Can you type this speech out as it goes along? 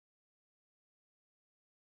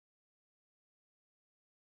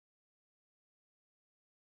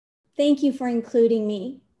Thank you for including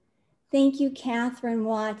me. Thank you, Catherine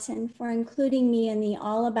Watson, for including me in the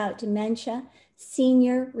All About Dementia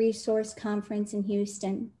Senior Resource Conference in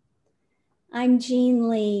Houston. I'm Jean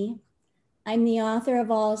Lee. I'm the author of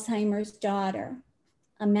Alzheimer's Daughter,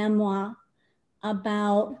 a memoir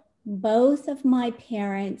about both of my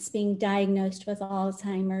parents being diagnosed with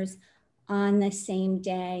Alzheimer's on the same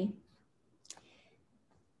day.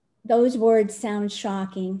 Those words sound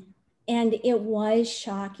shocking, and it was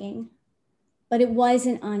shocking, but it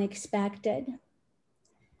wasn't unexpected.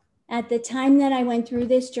 At the time that I went through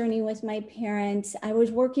this journey with my parents, I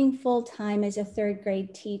was working full-time as a third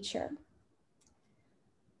grade teacher.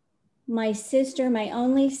 My sister, my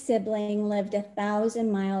only sibling, lived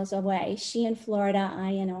 1,000 miles away. She in Florida, I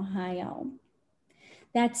in Ohio.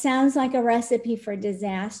 That sounds like a recipe for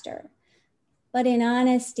disaster, but in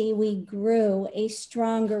honesty, we grew a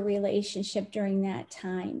stronger relationship during that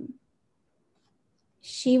time.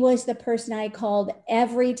 She was the person I called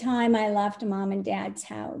every time I left mom and dad's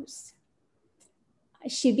house.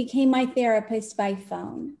 She became my therapist by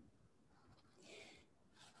phone.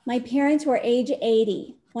 My parents were age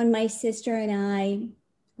 80 when my sister and I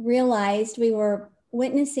realized we were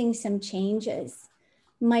witnessing some changes.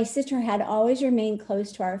 My sister had always remained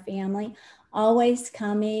close to our family, always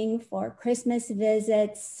coming for Christmas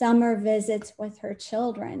visits, summer visits with her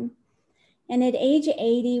children. And at age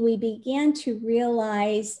 80, we began to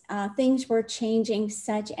realize things were changing,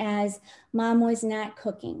 such as mom was not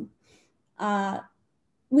cooking.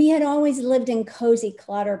 We had always lived in cozy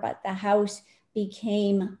clutter, but the house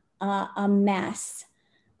became a mess.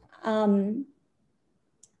 And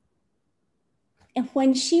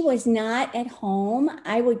when she was not at home,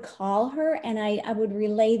 I would call her and I would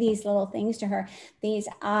relay these little things to her. These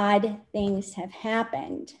odd things have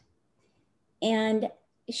happened. And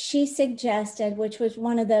she suggested, which was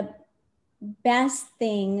one of the best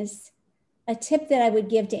things, a tip that I would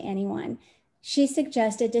give to anyone. She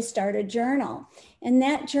suggested to start a journal. And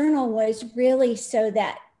that journal was really so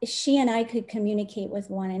that she and I could communicate with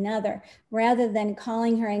one another rather than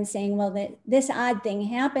calling her and saying, well, this odd thing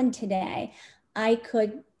happened today. I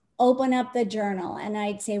could open up the journal and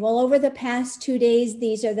I'd say, well, over the past 2 days,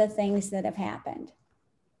 these are the things that have happened.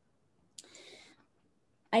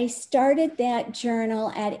 I started that journal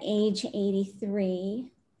at age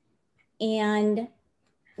 83, and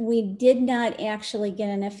we did not actually get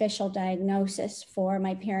an official diagnosis for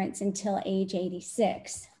my parents until age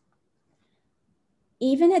 86.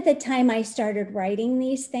 Even at the time I started writing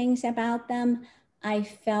these things about them, I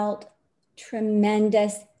felt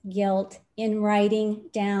tremendous guilt in writing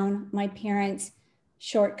down my parents'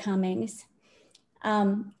 shortcomings.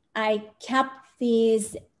 I kept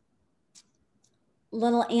these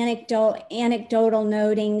little anecdotal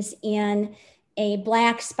notings in a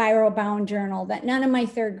black spiral bound journal that none of my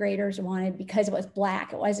third graders wanted because it was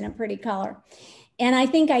black. It wasn't a pretty color. And I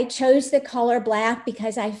think I chose the color black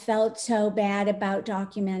because I felt so bad about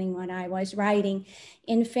documenting what I was writing.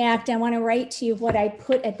 In fact, I want to write to you what I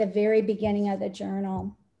put at the very beginning of the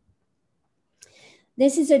journal.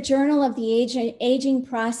 This is a journal of the aging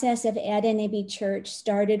process of Ed and Ibby Church,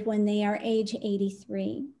 started when they are age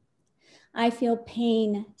 83. I feel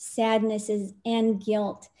pain, sadness, and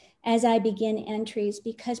guilt as I begin entries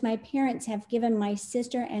because my parents have given my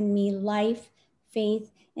sister and me life,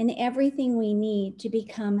 faith, and everything we need to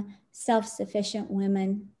become self-sufficient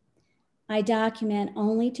women. I document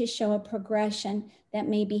only to show a progression that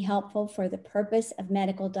may be helpful for the purpose of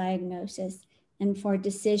medical diagnosis and for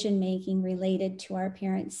decision-making related to our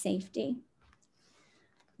parents' safety.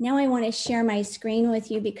 Now I want to share my screen with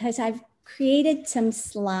you because I've created some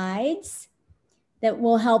slides that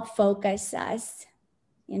will help focus us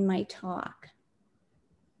in my talk.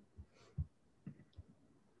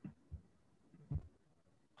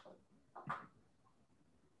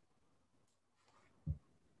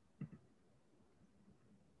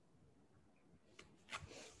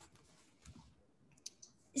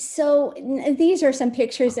 So these are some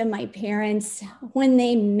pictures of my parents when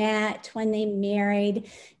they met, when they married,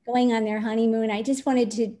 going on their honeymoon. I just wanted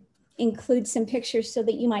to include some pictures so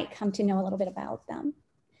that you might come to know a little bit about them.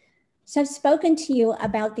 So I've spoken to you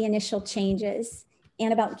about the initial changes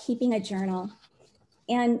and about keeping a journal.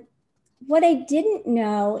 And what I didn't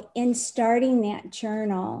know in starting that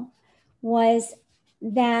journal was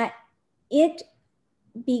that it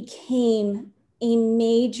became a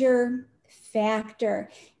major factor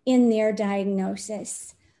in their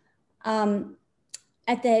diagnosis. At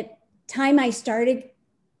the time I started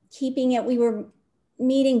keeping it, we were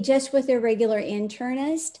meeting just with a regular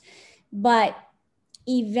internist, but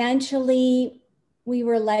eventually we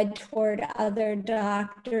were led toward other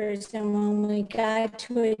doctors. And when we got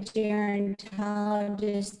to a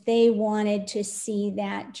gerontologist, they wanted to see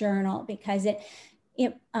that journal because it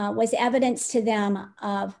was evidence to them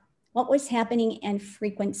of what was happening and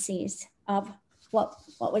frequencies of what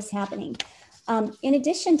was happening. In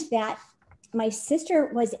addition to that, my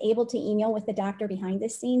sister was able to email with the doctor behind the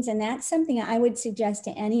scenes. And that's something I would suggest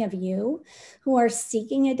to any of you who are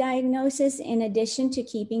seeking a diagnosis, in addition to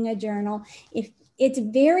keeping a journal. If it's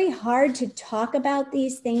very hard to talk about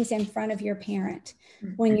these things in front of your parent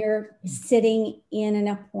when you're sitting in an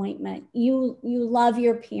appointment. You love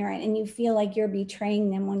your parent and you feel like you're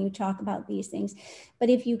betraying them when you talk about these things.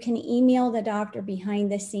 But if you can email the doctor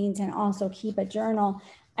behind the scenes and also keep a journal,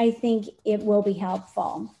 I think it will be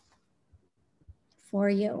helpful for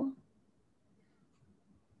you.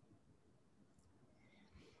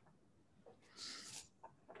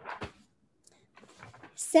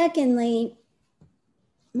 Secondly,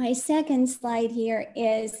 my second slide here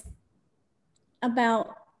is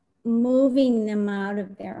about moving them out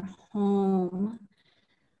of their home.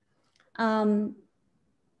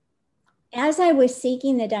 As I was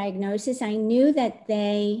seeking the diagnosis, I knew that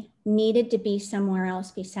they needed to be somewhere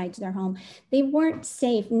else besides their home. They weren't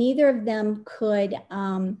safe. Neither of them could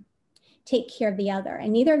take care of the other,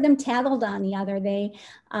 and neither of them tattled on the other. They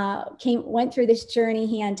went through this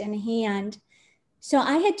journey hand in hand. So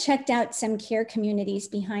I had checked out some care communities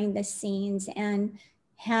behind the scenes and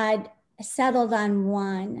had settled on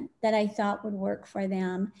one that I thought would work for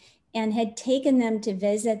them, and had taken them to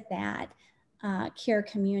visit that care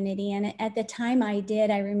community. And at the time I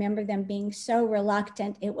did, I remember them being so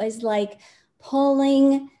reluctant. It was like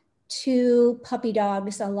pulling two puppy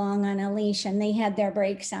dogs along on a leash, and they had their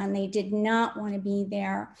brakes on. They did not want to be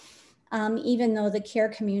there, even though the care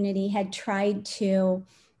community had tried to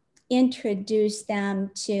introduce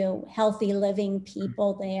them to healthy living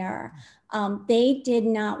people there. They did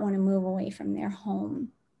not want to move away from their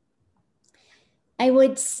home. I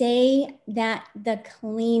would say that the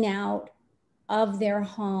clean out of their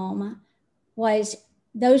home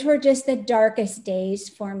those were just the darkest days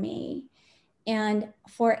for me. And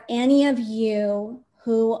for any of you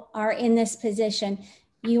who are in this position,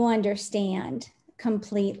 you understand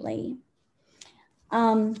completely.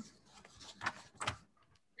 My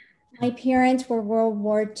parents were World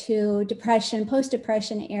War II, Depression,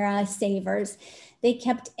 post-Depression era savers. They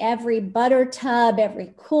kept every butter tub,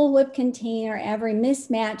 every Cool Whip container, every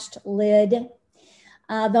mismatched lid.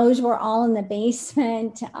 Those were all in the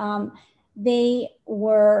basement. They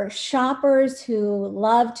were shoppers who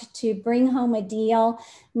loved to bring home a deal.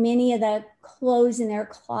 Many of the clothes in their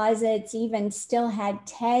closets even still had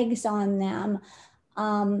tags on them.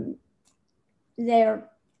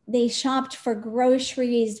 They shopped for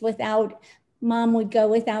groceries Mom would go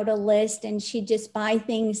without a list, and she'd just buy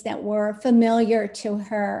things that were familiar to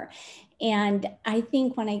her. And I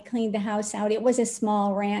think when I cleaned the house out, it was a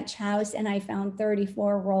small ranch house, and I found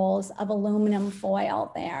 34 rolls of aluminum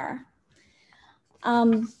foil there.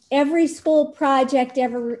 Every school project,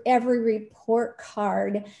 every report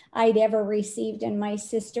card I'd ever received, and my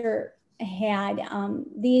sister had,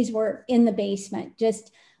 these were in the basement,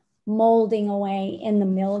 just molding away in the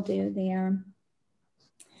mildew there.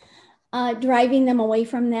 Driving them away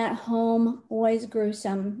from that home was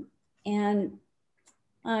gruesome. And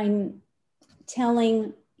I'm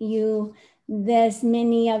telling you this,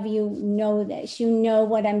 many of you know this. You know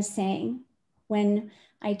what I'm saying when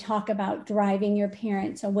I talk about driving your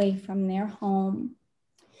parents away from their home.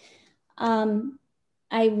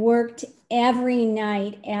 I worked every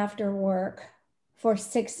night after work for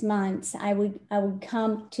 6 months. I would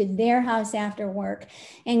come to their house after work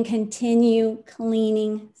and continue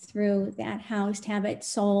cleaning through that house to have it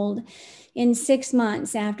sold in 6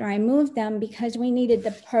 months after I moved them, because we needed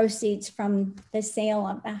the proceeds from the sale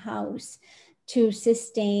of the house to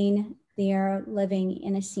sustain their living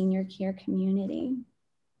in a senior care community.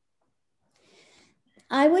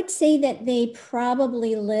 I would say that they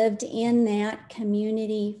probably lived in that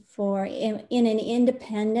community in an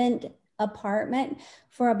independent apartment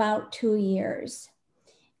for about 2 years.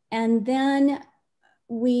 And then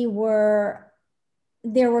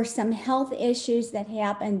there were some health issues that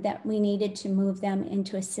happened that we needed to move them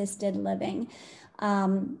into assisted living.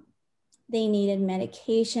 They needed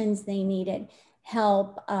medications, they needed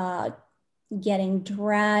help getting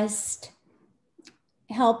dressed,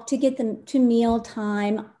 help to get them to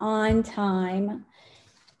mealtime on time.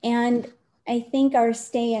 And I think their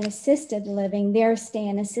stay in assisted living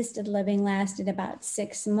lasted about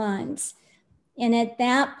 6 months. And at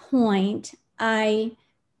that point, I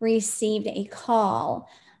received a call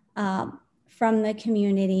from the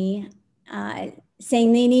community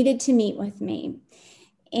saying they needed to meet with me.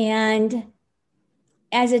 And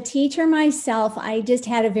as a teacher myself, I just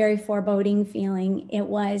had a very foreboding feeling. It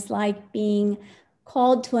was like being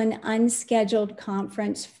called to an unscheduled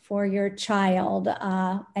conference for your child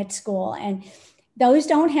at school. And those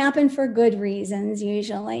don't happen for good reasons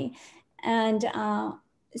usually. And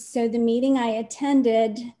so the meeting I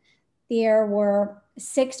attended, there were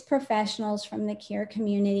 6 professionals from the care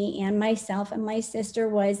community and myself, and my sister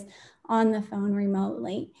was on the phone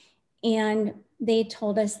remotely. And they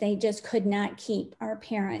told us they just could not keep our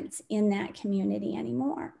parents in that community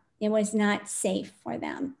anymore. It was not safe for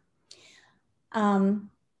them. And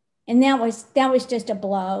that was just a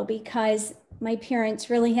blow, because my parents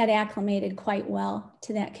really had acclimated quite well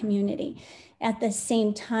to that community. At the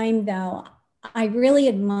same time, though, I really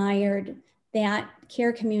admired that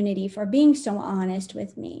care community for being so honest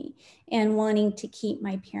with me and wanting to keep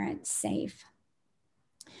my parents safe.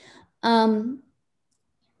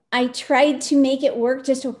 I tried to make it work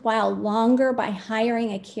just a while longer by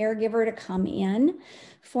hiring a caregiver to come in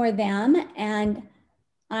for them. And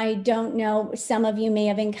I don't know, some of you may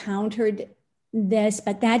have encountered this,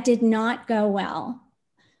 but that did not go well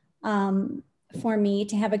for me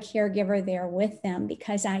to have a caregiver there with them,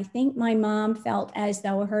 because I think my mom felt as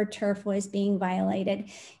though her turf was being violated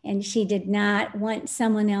and she did not want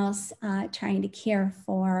someone else trying to care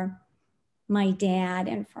for my dad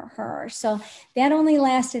and for her. So that only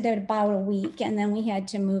lasted about a week, and then we had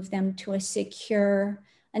to move them to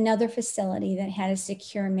another facility that had a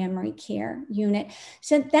secure memory care unit.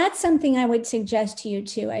 So that's something I would suggest to you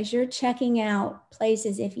too, as you're checking out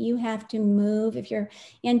places. If you have to move, if you're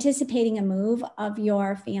anticipating a move of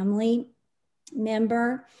your family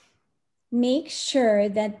member, make sure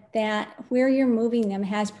that where you're moving them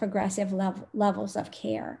has progressive levels of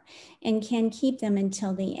care and can keep them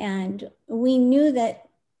until the end. We knew that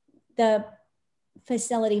the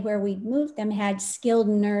facility where we moved them had skilled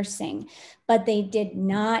nursing, but they did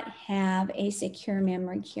not have a secure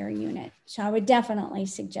memory care unit. So I would definitely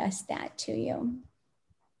suggest that to you.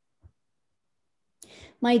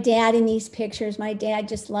 My dad in these pictures, my dad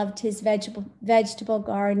just loved his vegetable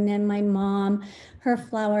garden, and my mom, her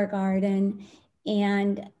flower garden.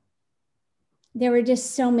 And there were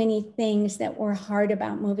just so many things that were hard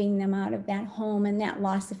about moving them out of that home, and that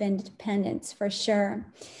loss of independence for sure.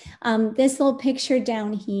 This little picture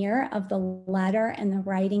down here of the letter and the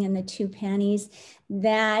writing and the 2 pennies,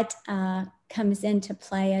 that comes into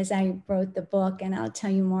play as I wrote the book, and I'll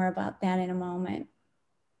tell you more about that in a moment.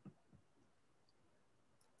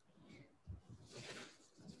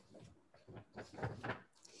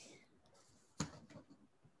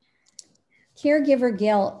 Caregiver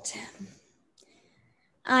guilt.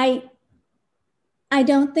 I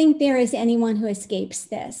don't think there is anyone who escapes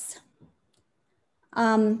this.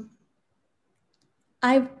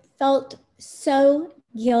 I felt so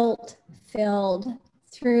guilt-filled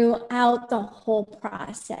throughout the whole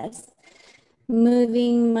process,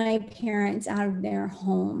 moving my parents out of their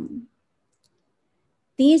home.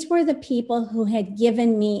 These were the people who had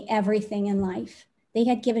given me everything in life. They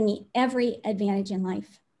had given me every advantage in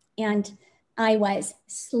life. And I was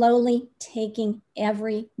slowly taking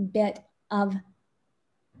every bit of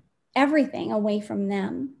everything away from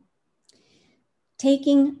them,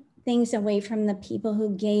 taking things away from the people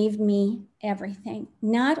who gave me everything,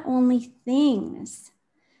 not only things,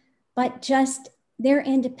 but just their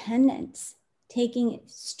independence,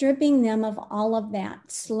 stripping them of all of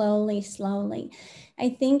that slowly, slowly. I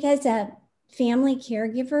think as a family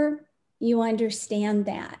caregiver, you understand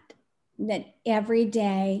that every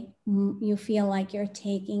day you feel like you're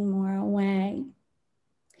taking more away.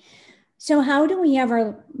 So how do we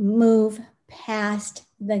ever move past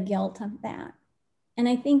the guilt of that? And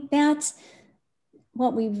I think that's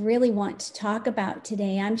what we really want to talk about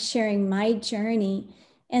today. I'm sharing my journey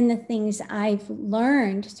and the things I've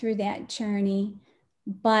learned through that journey,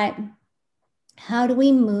 but how do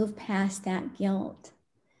we move past that guilt?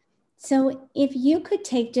 So if you could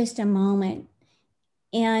take just a moment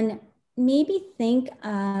and maybe think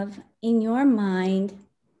of, in your mind,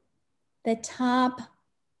 the top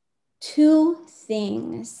 2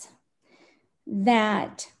 things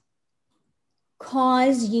that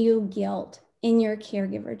cause you guilt in your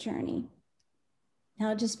caregiver journey.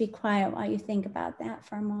 I'll just be quiet while you think about that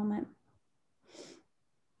for a moment.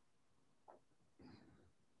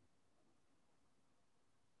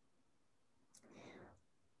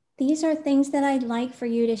 These are things that I'd like for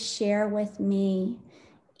you to share with me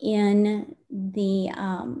in the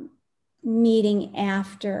meeting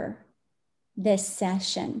after this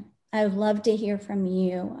session. I would love to hear from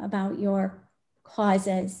you about your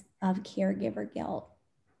causes of caregiver guilt.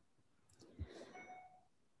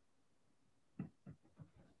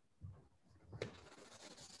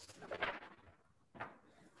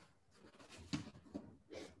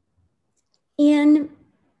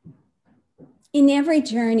 in every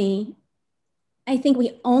journey, I think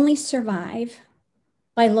we only survive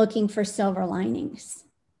by looking for silver linings.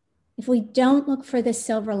 If we don't look for the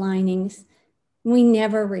silver linings, we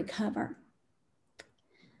never recover.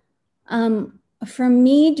 For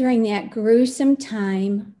me, during that gruesome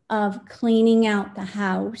time of cleaning out the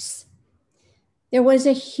house, there was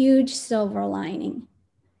a huge silver lining.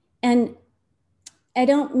 And I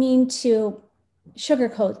don't mean to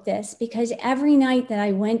sugarcoat this, because every night that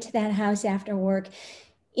I went to that house after work,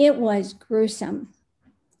 it was gruesome.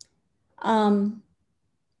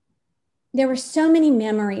 There were so many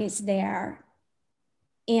memories there,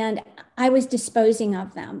 and I was disposing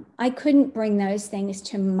of them. I couldn't bring those things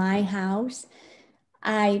to my house.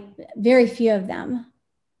 Very few of them.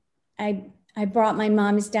 I brought my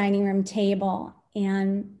mom's dining room table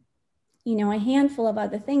and, you know, a handful of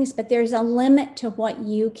other things, but there's a limit to what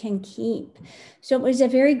you can keep. So it was a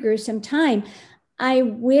very gruesome time. I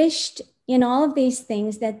wished in all of these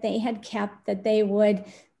things that they had kept, that they would,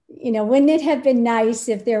 you know, wouldn't it have been nice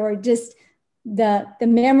if there were just the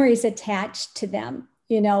memories attached to them,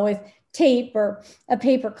 you know, with tape or a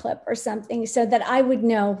paper clip or something, so that I would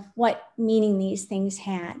know what meaning these things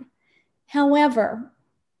had. However,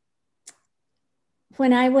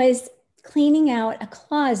 when I was cleaning out a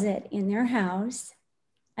closet in their house,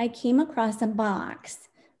 I came across a box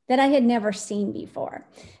that I had never seen before.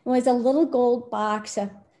 It was a little gold box,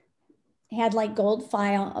 had like gold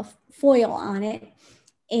foil on it.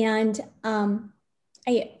 And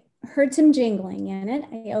I heard some jingling in it.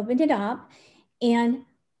 I opened it up, and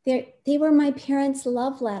they were my parents'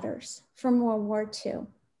 love letters from World War II.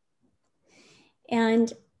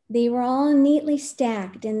 And they were all neatly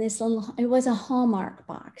stacked in this little, it was a Hallmark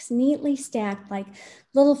box, neatly stacked like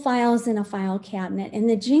little files in a file cabinet. And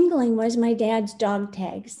the jingling was my dad's dog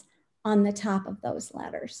tags on the top of those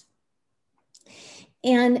letters.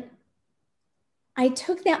 And I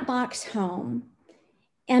took that box home,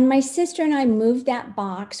 and my sister and I moved that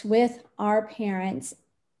box with our parents,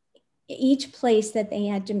 each place that they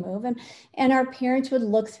had to move. And our parents would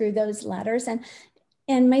look through those letters.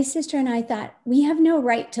 And my sister and I thought, we have no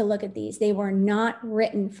right to look at these. They were not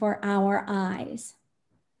written for our eyes.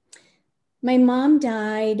 My mom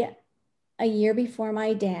died a year before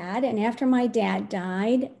my dad. And after my dad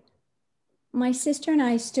died, my sister and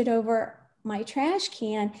I stood over my trash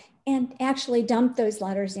can and actually dumped those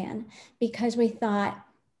letters in, because we thought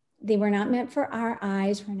they were not meant for our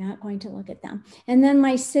eyes. We're not going to look at them. And then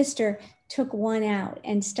my sister took one out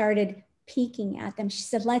and started peeking at them. She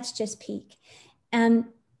said, let's just peek. And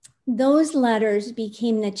those letters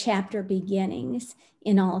became the chapter beginnings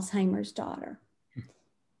in Alzheimer's Daughter.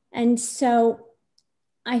 And so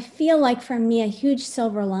I feel like for me, a huge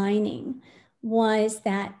silver lining was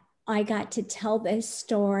that I got to tell this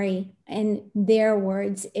story, and their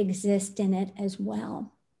words exist in it as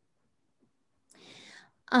well.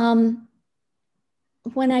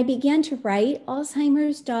 When I began to write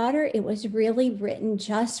Alzheimer's Daughter, it was really written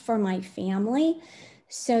just for my family,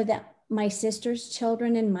 so that my sister's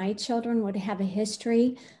children and my children would have a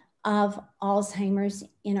history of Alzheimer's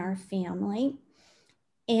in our family.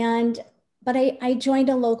 But I joined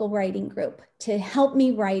a local writing group to help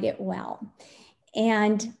me write it well.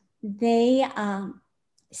 And they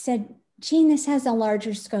said, Jean, this has a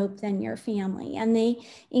larger scope than your family. And they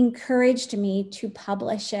encouraged me to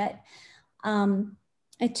publish it.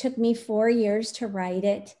 It took me 4 years to write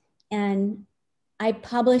it, and I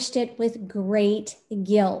published it with great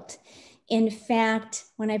guilt. In fact,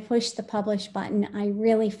 when I pushed the publish button, I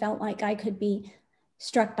really felt like I could be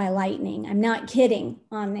struck by lightning. I'm not kidding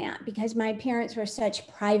on that, because my parents were such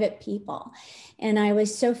private people. And I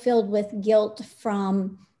was so filled with guilt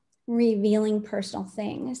from revealing personal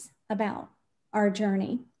things about our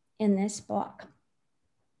journey in this book.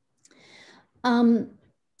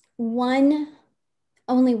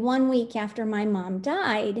 Only 1 week after my mom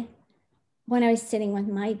died, when I was sitting with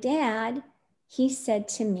my dad, he said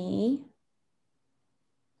to me,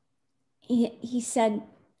 he said,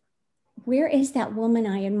 where is that woman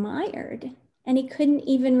I admired? And he couldn't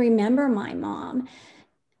even remember my mom.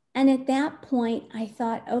 And at that point, I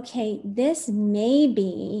thought, okay, this may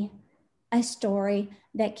be a story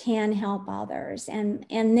that can help others. And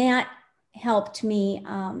that helped me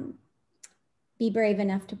be brave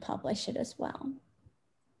enough to publish it as well.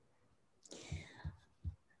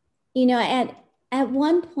 You know, at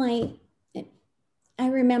one point, I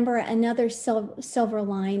remember another silver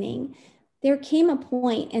lining. There came a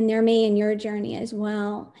point, and there may in your journey as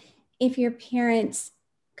well, if your parents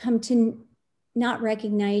come to not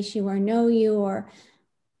recognize you or know you or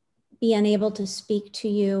be unable to speak to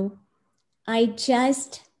you, I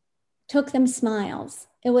just took them smiles.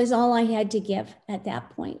 It was all I had to give at that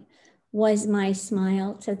point, was my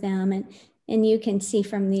smile to them. And you can see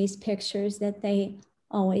from these pictures that they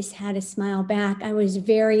always had a smile back. I was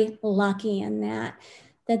very lucky in that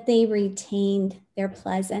they retained their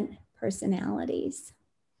pleasant personalities.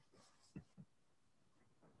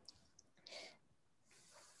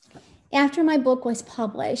 After my book was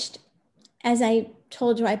published, as I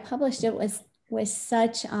told you, I published it with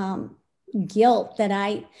such guilt that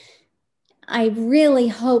I really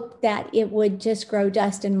hoped that it would just grow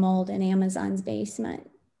dust and mold in Amazon's basement.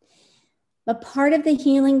 But part of the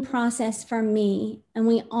healing process for me, and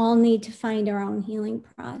we all need to find our own healing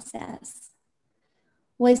process,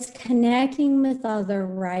 was connecting with other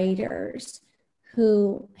writers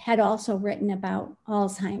who had also written about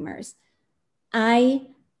Alzheimer's. I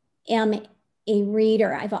am a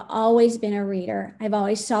reader. I've always been a reader. I've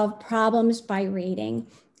always solved problems by reading.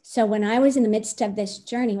 So when I was in the midst of this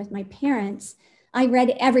journey with my parents, I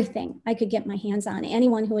read everything I could get my hands on.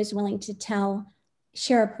 Anyone who was willing to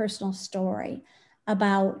share a personal story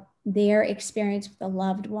about their experience with a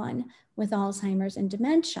loved one with Alzheimer's and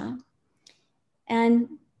dementia. And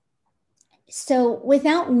so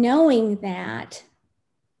without knowing that,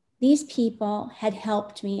 these people had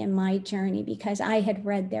helped me in my journey because I had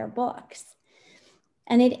read their books.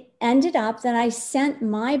 And it ended up that I sent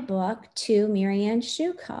my book to Marianne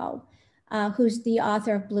Shuko, who's the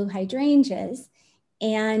author of Blue Hydrangeas.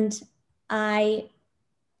 And I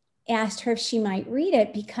asked her if she might read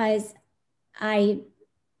it because I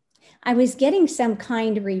was getting some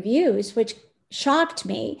kind reviews, which shocked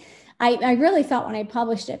me. I really thought when I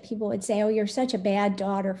published it, people would say, oh, you're such a bad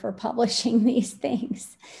daughter for publishing these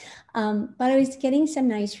things. But I was getting some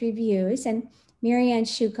nice reviews, and Marianne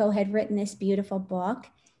Shuko had written this beautiful book.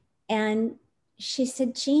 And she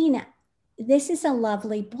said, Jean, this is a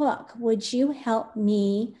lovely book. Would you help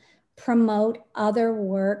me promote other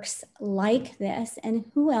works like this? And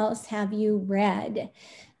who else have you read?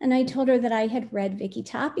 And I told her that I had read Vicky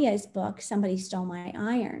Tapia's book, Somebody Stole My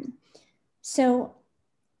Iron. So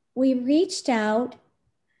we reached out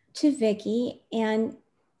to Vicky, and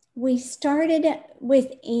we started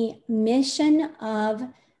with a mission of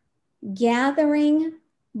gathering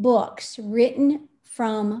books written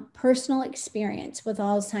from personal experience with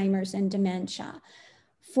Alzheimer's and dementia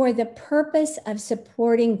for the purpose of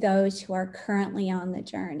supporting those who are currently on the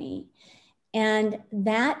journey. And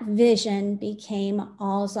that vision became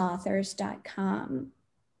allsauthors.com.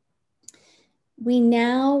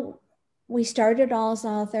 We started All's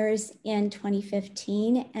Authors in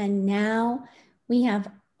 2015, and now we have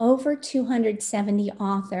over 270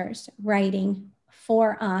 authors writing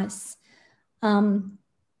for us.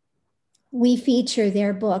 We feature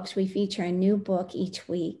their books. We feature a new book each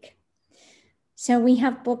week. So we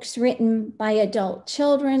have books written by adult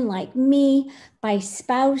children like me, by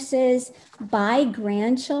spouses, by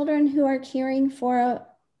grandchildren who are caring for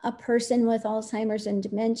a person with Alzheimer's and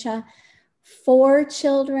dementia, for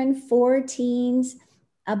children, for teens,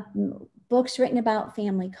 books written about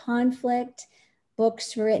family conflict,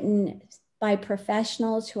 books written by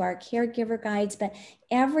professionals who are caregiver guides. But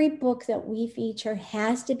every book that we feature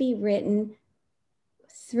has to be written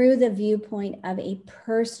through the viewpoint of a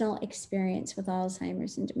personal experience with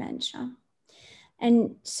Alzheimer's and dementia.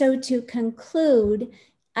 And so to conclude,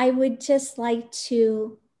 I would just like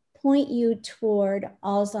to point you toward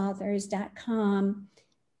allsauthors.com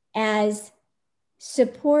as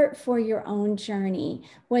support for your own journey,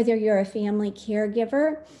 whether you're a family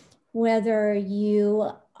caregiver, whether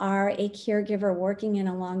you are a caregiver working in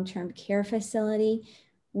a long-term care facility.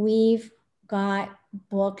 We've got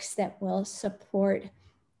books that will support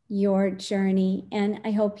your journey, and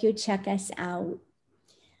I hope you check us out.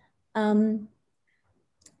 In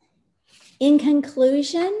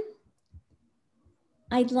conclusion,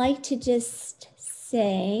 I'd like to just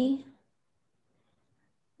say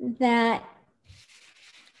that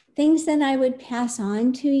things that I would pass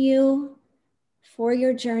on to you for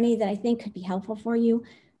your journey that I think could be helpful for you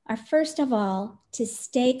are, first of all, to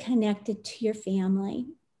stay connected to your family.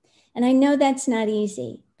 And I know that's not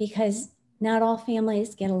easy because not all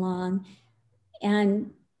families get along,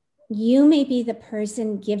 and you may be the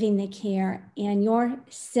person giving the care, and your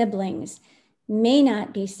siblings may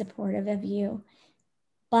not be supportive of you,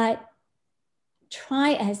 but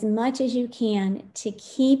try as much as you can to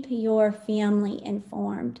keep your family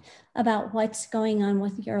informed about what's going on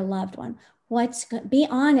with your loved one. Be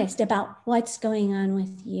honest about what's going on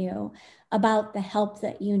with you, about the help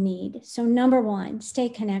that you need. So number one, stay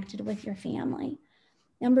connected with your family.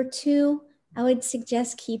 Number two, I would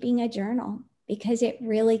suggest keeping a journal because it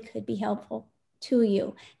really could be helpful to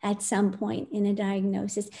you at some point in a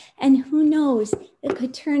diagnosis. And who knows, it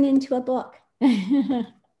could turn into a book.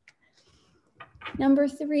 Number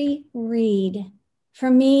 3, read. For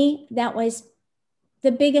me, that was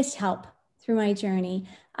the biggest help through my journey.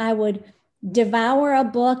 I would devour a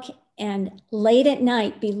book and late at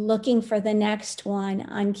night be looking for the next one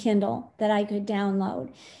on Kindle that I could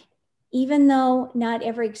download. Even though not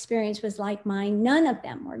every experience was like mine, none of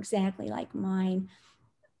them were exactly like mine.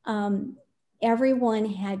 Everyone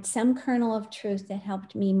had some kernel of truth that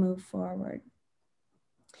helped me move forward.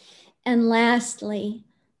 And lastly,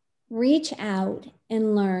 reach out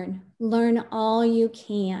and learn. Learn all you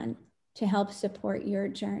can to help support your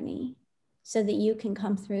journey so that you can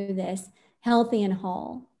come through this healthy and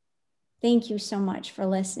whole. Thank you so much for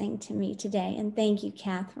listening to me today. And thank you,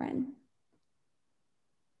 Catherine.